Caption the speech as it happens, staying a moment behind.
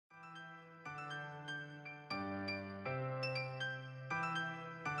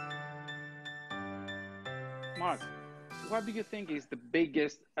Mark, what do you think is the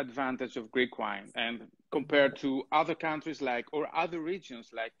biggest advantage of Greek wine, and compared to other countries like or other regions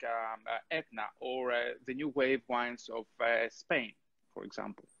like Etna or the new wave wines of Spain, for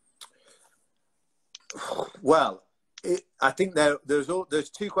example? Well, I think there's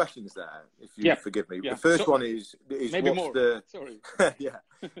two questions there, if you forgive me. Yeah. The first one is maybe what's more. the Sorry. yeah.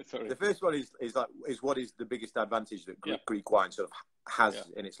 Sorry. The first one is what is the biggest advantage that Greek wine sort of has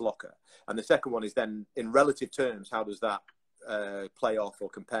in its locker, and the second one is then in relative terms, how does that play off or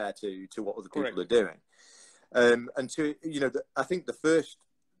compare to what other people are doing? And to I think the first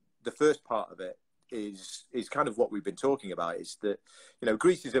part of it is kind of what we've been talking about, is that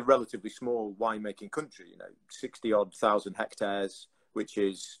Greece is a relatively small winemaking country, 60-odd thousand hectares, which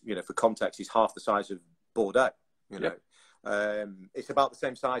is for context is half the size of Bordeaux. It's about the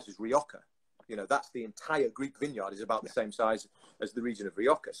same size as Rioja. That's the entire Greek vineyard is about the same size as the region of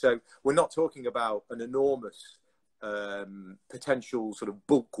Rioja. So we're not talking about an enormous potential sort of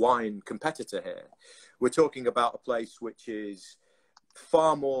bulk wine competitor here. We're talking about a place which is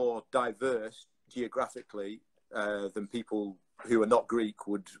far more diverse geographically than people who are not Greek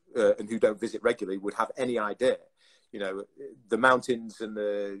would and who don't visit regularly would have any idea. The mountains and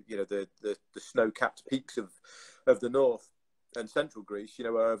the snow-capped peaks of the north and central Greece,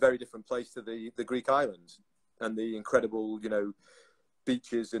 are a very different place to the Greek islands, and the incredible,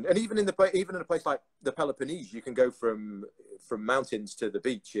 beaches, and even in a place like the Peloponnese, you can go from mountains to the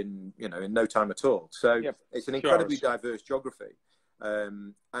beach in no time at all. So it's an incredibly diverse geography,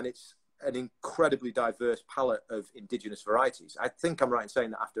 and it's an incredibly diverse palette of indigenous varieties. I think I'm right in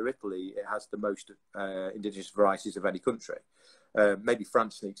saying that after Italy, it has the most indigenous varieties of any country. Maybe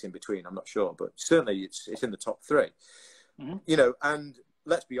France sneaks in between, I'm not sure, but certainly it's in the top three. Mm-hmm. And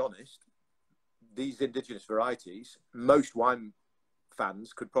let's be honest, these indigenous varieties, most wine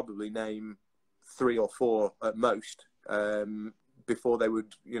fans could probably name 3 or 4 at most before they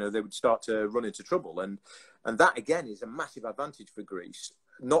would start to run into trouble. And that again is a massive advantage for Greece.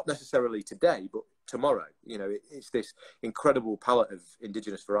 Not necessarily today, but tomorrow. It's this incredible palette of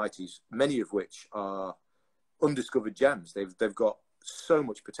indigenous varieties, many of which are undiscovered gems. They've got so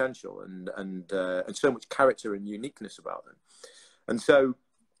much potential and so much character and uniqueness about them. And so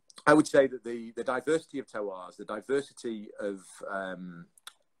I would say that the diversity of terroirs, the diversity of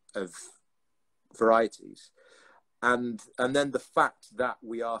varieties, and then the fact that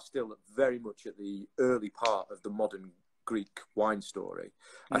we are still very much at the early part of the modern Greek wine story,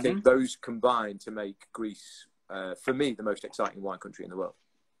 I think those combine to make Greece, for me, the most exciting wine country in the world.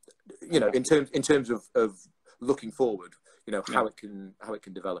 In terms of looking forward, how it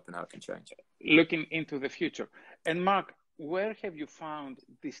can develop and how it can change. Looking into the future. And Mark, where have you found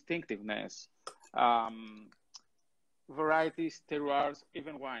distinctiveness, varieties, terroirs,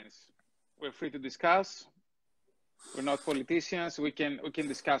 even wines? We're free to discuss. We're not politicians. We can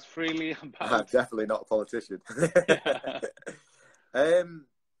discuss freely about. I'm definitely not a politician. I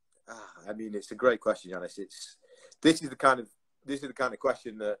mean, it's a great question, Yanis. This is the kind of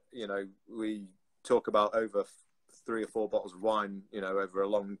question that we talk about over 3 or 4 bottles of wine, over a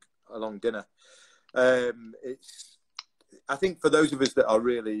long dinner. I think for those of us that are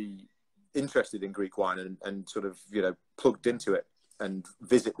really interested in Greek wine and sort of plugged into it and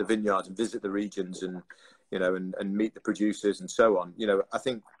visit the vineyards and visit the regions and and meet the producers and so on, I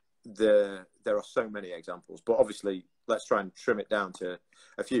think there are so many examples, but obviously let's try and trim it down to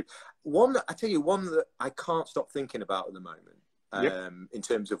a few. One that I can't stop thinking about at the moment, in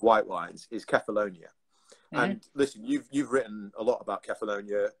terms of white wines, is Kefalonia. And listen, you've written a lot about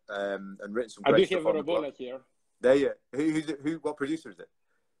Kefalonia and written some great stuff. I do have a Robola here. There you who what producer is it?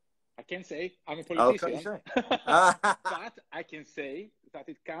 I can't say. I'm a politician. Oh, can't you say? But I can say that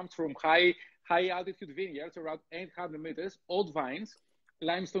it comes from high altitude vineyards around 800 meters, old vines,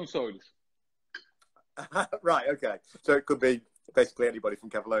 limestone soils. Right, okay. So it could be basically anybody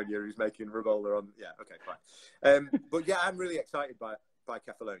from Kefalonia who's making Robola on. Yeah, okay, fine. But yeah, I'm really excited by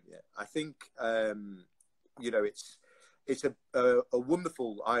Kefalonia. I think it's a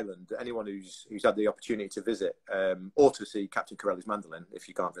wonderful island. Anyone who's had the opportunity to visit or to see Captain Corelli's mandolin, if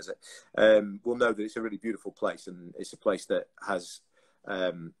you can't visit, will know that it's a really beautiful place, and it's a place that has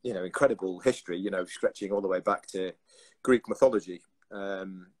incredible history, stretching all the way back to Greek mythology,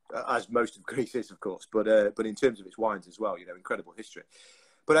 as most of Greece is, of course, but in terms of its wines as well, incredible history.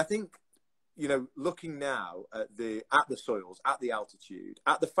 But I think looking now at the soils, at the altitude,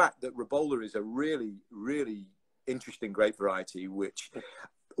 at the fact that Robola is a really, really interesting grape variety, which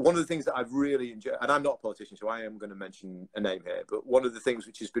one of the things that I've really enjoyed, and I'm not a politician, so I am going to mention a name here, but one of the things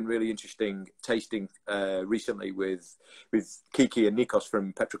which has been really interesting tasting recently with Kiki and Nikos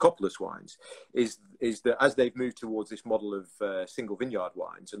from Petrokopoulos Wines is that as they've moved towards this model of single vineyard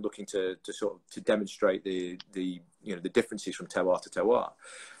wines and looking to sort of to demonstrate the differences from terroir to terroir,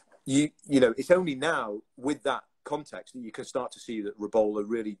 you know, it's only now with that context that you can start to see that Ribolla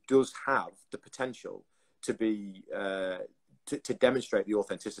really does have the potential to be to demonstrate the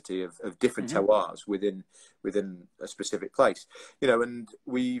authenticity of different terroirs within a specific place, you know. And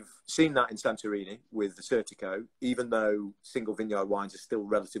we've seen that in Santorini with the Certico. Even though single vineyard wines are still,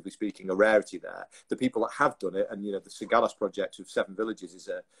 relatively speaking, a rarity there, the people that have done it, and you know, the Sigalas project of 7 villages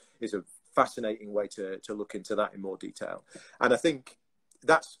is a fascinating way to look into that in more detail. And I think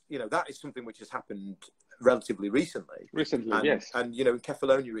that's, you know, that is something which has happened relatively recently. And, yes. And you know,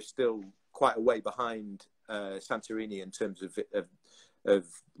 Kefalonia is still quite a way behind Santorini in terms of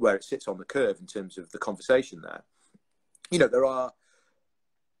where it sits on the curve in terms of the conversation there. You know, there are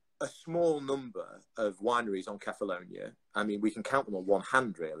a small number of wineries on Kefalonia. I mean, we can count them on one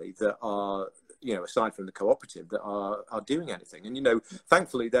hand, really, that are, you know, aside from the cooperative, that are doing anything. And, you know,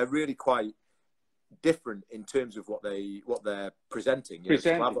 thankfully, they're really quite different in terms of what they're presenting. You know,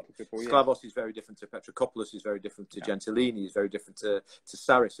 Sklavos is very different to Petrokopoulos, is very different to Gentilini, is very different to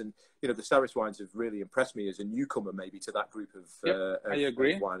Saris. And, you know, the Saris wines have really impressed me as a newcomer maybe to that group of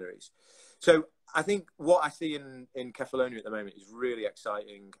wineries. So I think what I see in Kefalonia at the moment is really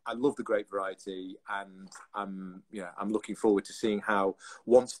exciting. I love the grape variety, and I'm looking forward to seeing how,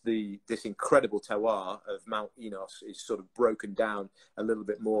 once this incredible terroir of Mount Enos is sort of broken down a little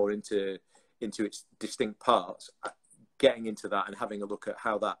bit more into its distinct parts, getting into that and having a look at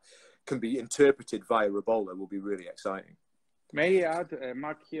how that can be interpreted via Ribolla will be really exciting. May I add,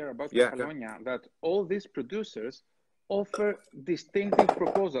 Mark, here about Kefalonia, that all these producers offer distinctive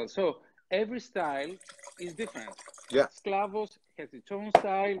proposals. So every style is different. Yeah. Sklavos has its own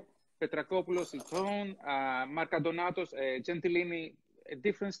style, Petrakopoulos its own, Marcadonatos, Gentilini, a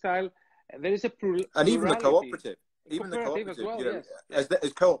different style. There is a plurality. And even the cooperative. Even the cooperative, well, you know, yes.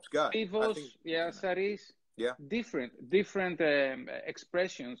 as co-ops go. Pivos, Saris, different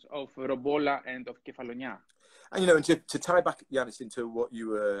expressions of Ribolla and of Kefalonia. And, you know, and to tie back, Yanis, into what you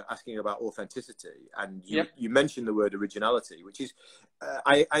were asking about authenticity, and you mentioned the word originality, which is,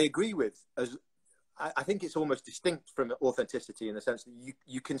 I agree with, as I think it's almost distinct from authenticity in the sense that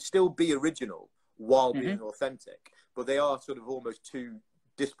you can still be original while being authentic, but they are sort of almost two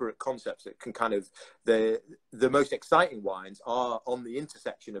disparate concepts that can kind of, the most exciting wines are on the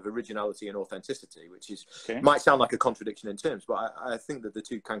intersection of originality and authenticity, which is might sound like a contradiction in terms, but I think that the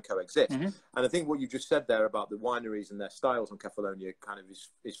two can coexist. And I think what you just said there about the wineries and their styles on Kefalonia kind of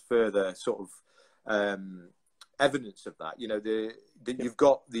is further sort of evidence of that. You know, that you've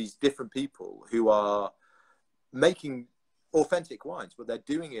got these different people who are making authentic wines, but they're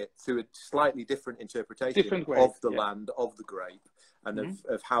doing it through a slightly different interpretation of the land, of the grape, and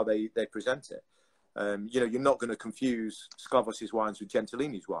of how they present it. You know, you're not going to confuse Sklavos' wines with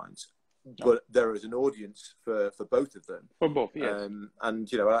Gentilini's wines, but there is an audience for both of them. For both, yes.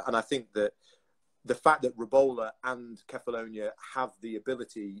 And, you know, and I think that the fact that Ribolla and Kefalonia have the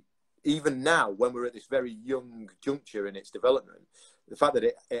ability, even now when we're at this very young juncture in its development, the fact that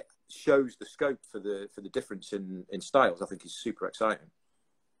it shows the scope for the difference in styles, I think is super exciting.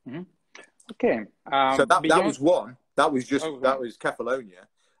 Okay. So that was one. That was just that was Kefalonia.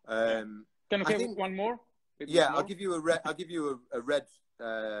 Can I have one more? I'll give you a red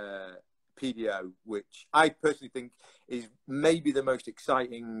PDO, which I personally think is maybe the most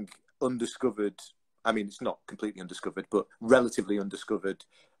exciting undiscovered. I mean, it's not completely undiscovered, but relatively undiscovered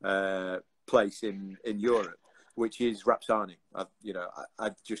place in Europe, which is Rapsani.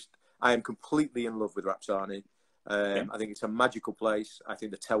 I am completely in love with Rapsani. I think it's a magical place. I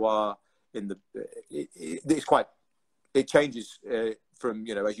think the terroir it changes from,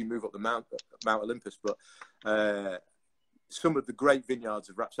 you know, as you move up the Mount Olympus, but some of the great vineyards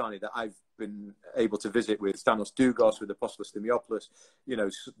of Rapsani that I've been able to visit with Stanos Dougos, with Apostolos Thimiopoulos, you know,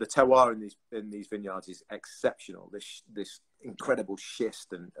 the terroir in these vineyards is exceptional. This incredible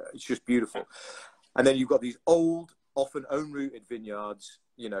schist, and it's just beautiful. And then you've got these old, often own-rooted vineyards,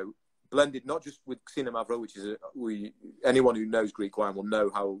 you know, blended not just with Xina Mavro, which is anyone who knows Greek wine will know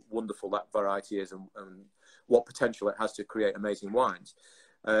how wonderful that variety is and what potential it has to create amazing wines.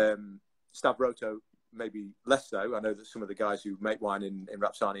 Stavroto, maybe less so. I know that some of the guys who make wine in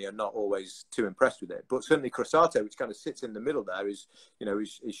Rapsani are not always too impressed with it, but certainly Crossato, which kind of sits in the middle there, is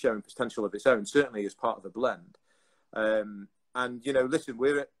showing potential of its own, certainly as part of a blend. And, you know, listen,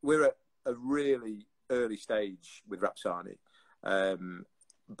 we're at a really early stage with Rapsani.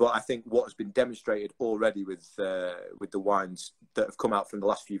 But I think what has been demonstrated already with the wines that have come out from the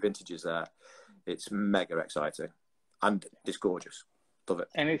last few vintages there, it's mega exciting and it's gorgeous. Love it.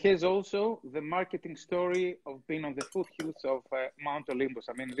 And it has also the marketing story of being on the foothills of Mount Olympus.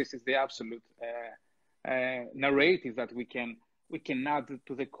 I mean, this is the absolute narrative that we can add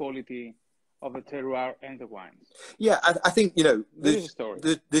to the quality of the terroir and the wines. Yeah, I think, you know,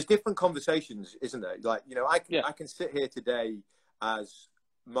 there's different conversations, isn't there? Like, you know, I can sit here today as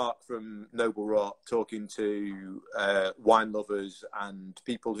Mark from Noble Rot talking to wine lovers and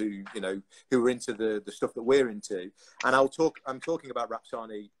people who, you know, who are into the stuff that we're into, and I'm talking about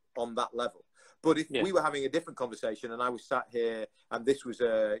Rapsani on that level. But if we were having a different conversation and I was sat here and this was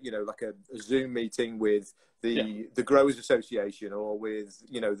you know, like a Zoom meeting with the Growers Association or with,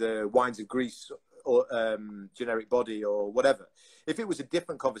 you know, the Wines of Greece or generic body or whatever, if it was a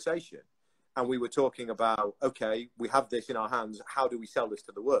different conversation and we were talking about, okay, we have this in our hands, how do we sell this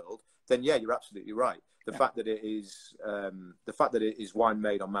to the world? Then yeah, you're absolutely right. The fact that it is wine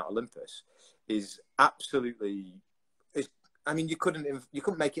made on Mount Olympus is absolutely. I mean, you couldn't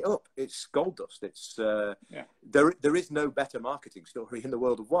make it up. It's gold dust. It's there is no better marketing story in the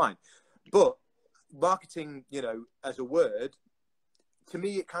world of wine. But marketing, you know, as a word, to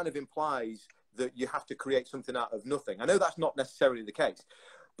me, it kind of implies that you have to create something out of nothing. I know that's not necessarily the case,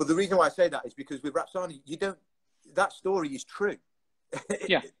 but the reason why I say that is because with Rapsani, you don't. That story is true.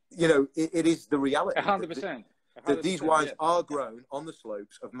 Yeah, you know, it is the reality. 100%. That these wines are grown on the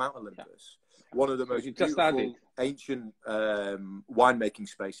slopes of Mount Olympus, one of the most beautiful ancient winemaking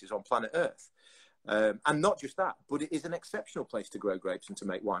spaces on planet Earth. And not just that, but it is an exceptional place to grow grapes and to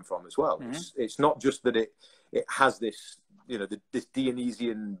make wine from as well. Mm-hmm. It's not just that it has this, you know, this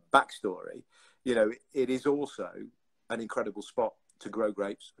Dionysian backstory. You know, it is also an incredible spot to grow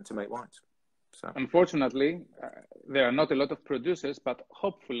grapes and to make wines. So. Unfortunately, there are not a lot of producers, but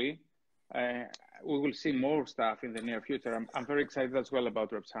hopefully we will see more stuff in the near future. I'm very excited as well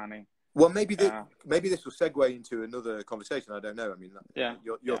about Rapsani. Well, maybe this will segue into another conversation. I don't know. I mean,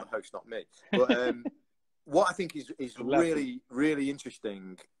 you're the host, not me. But what I think is really, really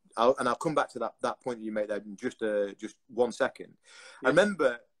interesting, and I'll come back to that point that you made there in just 1 second. Yeah. I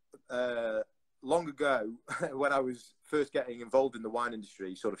remember long ago when I was first getting involved in the wine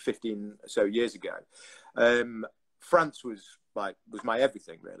industry, sort of 15 or so years ago, France was my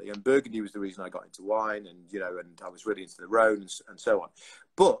everything really, and Burgundy was the reason I got into wine, and you know, and I was really into the Rhone and so on.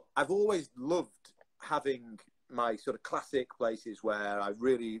 But I've always loved having my sort of classic places where I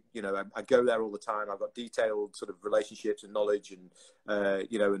really, you know, I go there all the time. I've got detailed sort of relationships and knowledge, and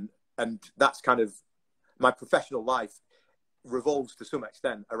you know, and that's kind of my professional life revolves to some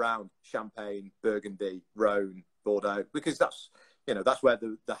extent around Champagne, Burgundy, Rhone, Bordeaux, because that's, you know, that's where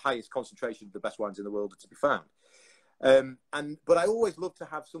the highest concentration of the best wines in the world are to be found. But I always love to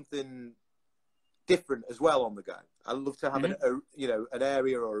have something different as well on the go. I love to have an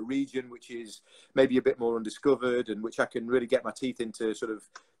area or a region which is maybe a bit more undiscovered and which I can really get my teeth into, sort of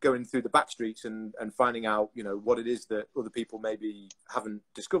going through the back streets and finding out, you know, what it is that other people maybe haven't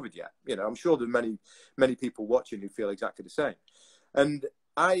discovered yet. You know, I'm sure there are many people watching who feel exactly the same. And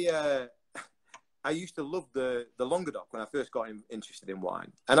I used to love the Languedoc when I first got interested in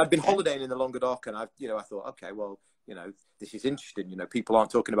wine, and I'd been holidaying in the Languedoc, and I thought, okay, well, you know, this is interesting. You know, people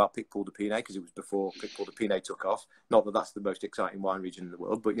aren't talking about Picpoul de Pinet because it was before Picpoul de Pinet took off. Not that that's the most exciting wine region in the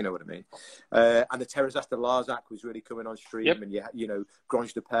world, but you know what I mean. And the Terrazas de Larzac was really coming on stream, and you know,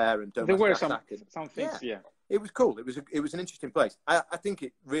 Grange de Père and Domaine. There were some things, It was cool. It was an interesting place. I think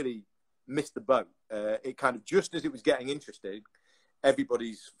it really missed the boat. It kind of, just as it was getting interesting,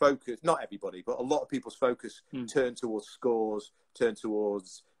 everybody's focus, not everybody, but a lot of people's focus turned towards scores, turned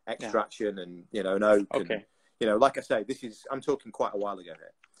towards extraction and, you know, and oak. Okay. And, you know, like I say, I'm talking quite a while ago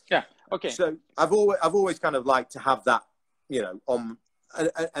here. Yeah. Okay. So I've always kind of liked to have that, you know, on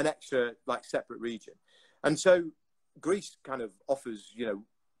an extra, like, separate region. And so Greece kind of offers, you know,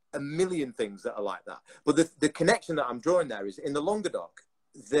 a million things that are like that. But the connection that I'm drawing there is in the Languedoc,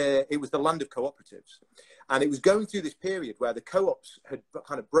 it was the land of cooperatives, and it was going through this period where the co-ops had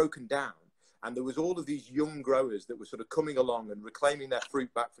kind of broken down, and there was all of these young growers that were sort of coming along and reclaiming their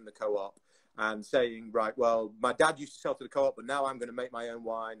fruit back from the co-op and saying, right, well, my dad used to sell to the co-op, but now I'm going to make my own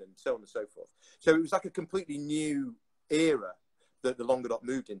wine, and so on and so forth. So it was like a completely new era that the Languedoc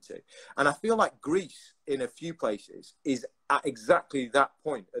moved into. And I feel like Greece, in a few places, is at exactly that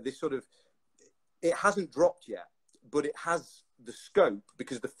point. This sort of, it hasn't dropped yet, but it has the scope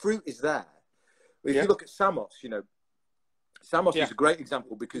because the fruit is there. If you look at Samos, you know, Samos is a great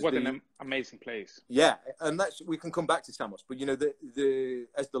example because what an amazing place. Yeah, and we can come back to Samos, but you know,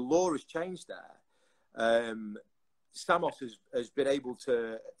 as the law has changed there, Samos has been able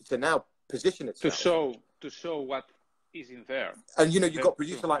to now position itself to show what is in there. And you've got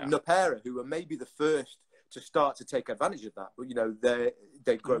producers like Nopera, who are maybe the first to start to take advantage of that. But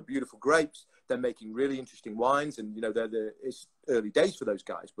they grow beautiful grapes. They're making really interesting wines, and it's early days for those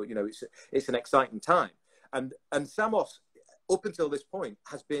guys. But it's an exciting time. And Samos, up until this point,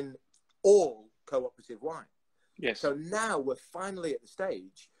 has been all cooperative wine. Yes. So now we're finally at the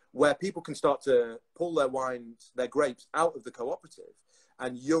stage where people can start to pull their wines, their grapes out of the cooperative,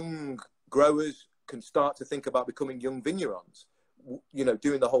 and young growers can start to think about becoming young vignerons,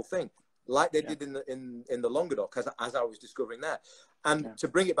 doing the whole thing like they did in the Languedoc, as I was discovering there. And to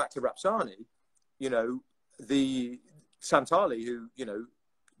bring it back to Rapsani, the Santali, who,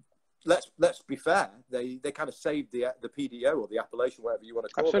 let's be fair, they kind of saved the PDO or the appellation, whatever you want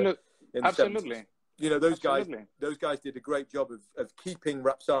to call it. Absolutely. Those guys did a great job of keeping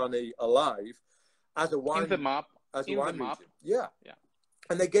Rapsani alive as a wine in the map. Region. Yeah.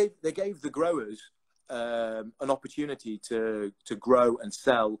 And they gave the growers an opportunity to grow and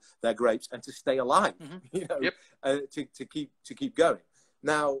sell their grapes and to stay alive. To keep going.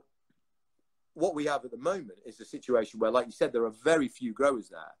 Now, what we have at the moment is a situation where, like you said, there are very few growers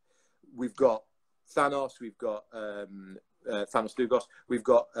there. We've got Thanos, we've got Thanos Lugos, we've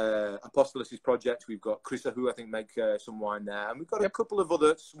got Apostolos' project, we've got Chrysa, who I think make some wine there, and we've got a couple of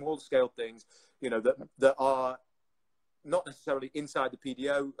other small scale things, that are not necessarily inside the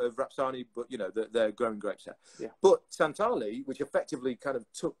PDO of Rapsani, but they're growing grapes there. Yeah. But Santali, which effectively kind of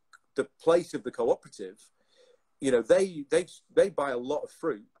took the place of the cooperative, they buy a lot of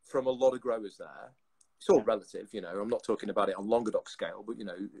fruit from a lot of growers there. It's all relative, I'm not talking about it on Languedoc scale, but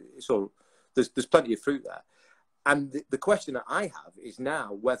it's all there's plenty of fruit there. And the question that I have is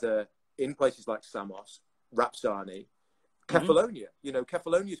now whether in places like Samos, Rapsani, Kefalonia,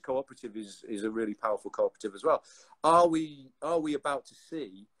 Kefalonia's cooperative is a really powerful cooperative as well. Are we about to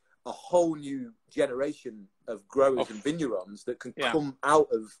see a whole new generation of growers and vignerons that can come out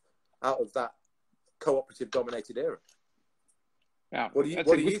of that cooperative dominated era? Yeah. What do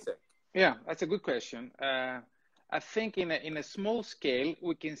you think? Yeah, that's a good question. I think in a small scale,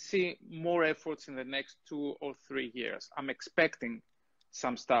 we can see more efforts in the next 2 or 3 years. I'm expecting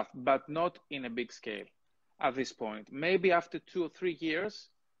some stuff, but not in a big scale at this point. Maybe after 2 or 3 years,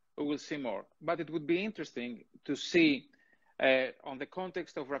 we will see more. But it would be interesting to see on the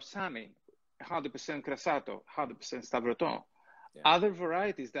context of Rapsani, 100% Crassato, 100% Stavroton, other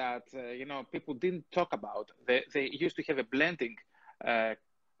varieties that, people didn't talk about. They used to have a blending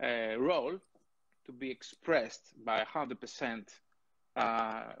role to be expressed by 100%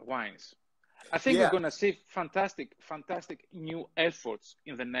 wines. I think we're going to see fantastic new efforts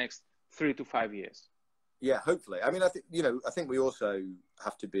in the next 3 to 5 years. Yeah, hopefully. I mean, I think we also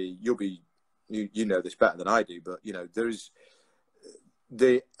have to be. You know this better than I do, but there's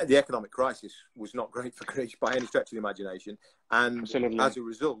the economic crisis was not great for Greece by any stretch of the imagination, and as a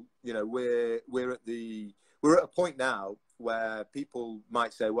result, we're at a point now where people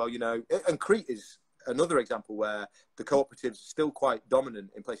might say, well, and Crete is another example where the cooperatives are still quite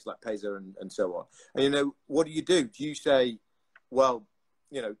dominant in places like Pisa and so on. And, what do? Do you say, well,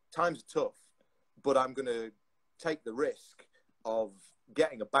 times are tough, but I'm going to take the risk of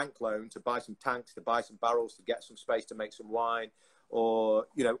getting a bank loan to buy some tanks, to buy some barrels, to get some space to make some wine, or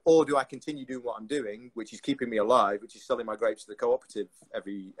do I continue doing what I'm doing, which is keeping me alive, which is selling my grapes to the cooperative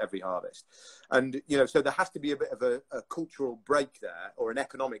every harvest? And, so there has to be a bit of a cultural break there, or an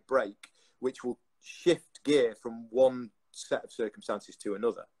economic break, which will shift gear from one set of circumstances to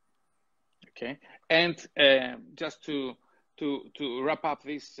another. Okay. And just to wrap up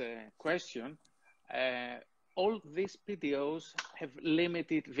this question, all these PDOs have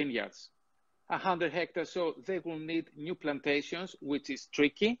limited vineyards, 100 hectares, so they will need new plantations, which is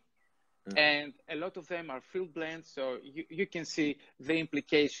tricky. And a lot of them are field blends, so you can see the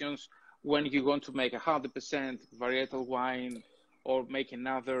implications when you want to make 100% varietal wine or make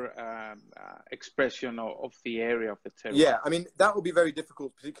another expression of the area of the terroir. Yeah, I mean, that will be very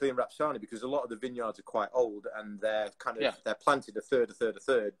difficult, particularly in Rapsani, because a lot of the vineyards are quite old and they're they're planted a third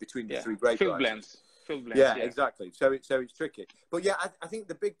between the three grape field varieties. Blends, yeah, exactly. So it's tricky. But yeah, I think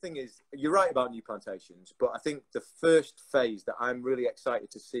the big thing is, you're right about new plantations, but I think the first phase that I'm really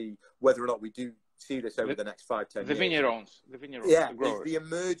excited to see whether or not we do see this over the next 5-10 years. The vignerons, yeah, the growers. Is the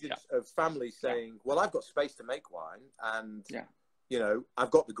emergence of families saying, well, I've got space to make wine, and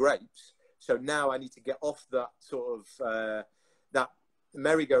I've got the grapes, so now I need to get off that sort of that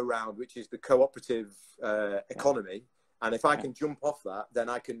merry-go-round, which is the cooperative economy. And if I can jump off that, then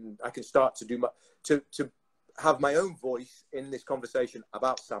I can start to do to have my own voice in this conversation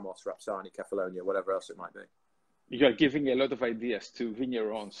about Samos, Rapsani, Kefalonia, whatever else it might be. You are giving a lot of ideas to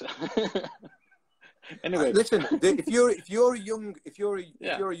vignerons. Anyway, listen, if you're a young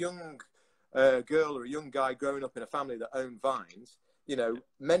girl or a young guy growing up in a family that own vines, you know,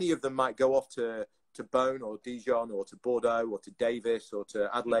 many of them might go off to Beaune or Dijon or to Bordeaux or to Davis or to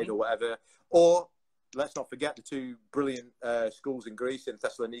Adelaide or whatever. Or let's not forget the two brilliant schools in Greece, in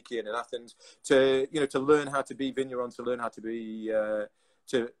Thessaloniki and in Athens, to learn how to be vignerons, to learn how to be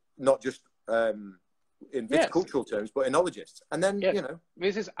to not just in viticultural terms, but enologists. And then, you know,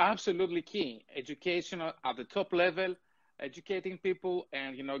 this is absolutely key. Education at the top level, educating people,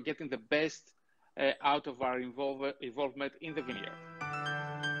 and, you know, getting the best out of our involvement in the vineyard.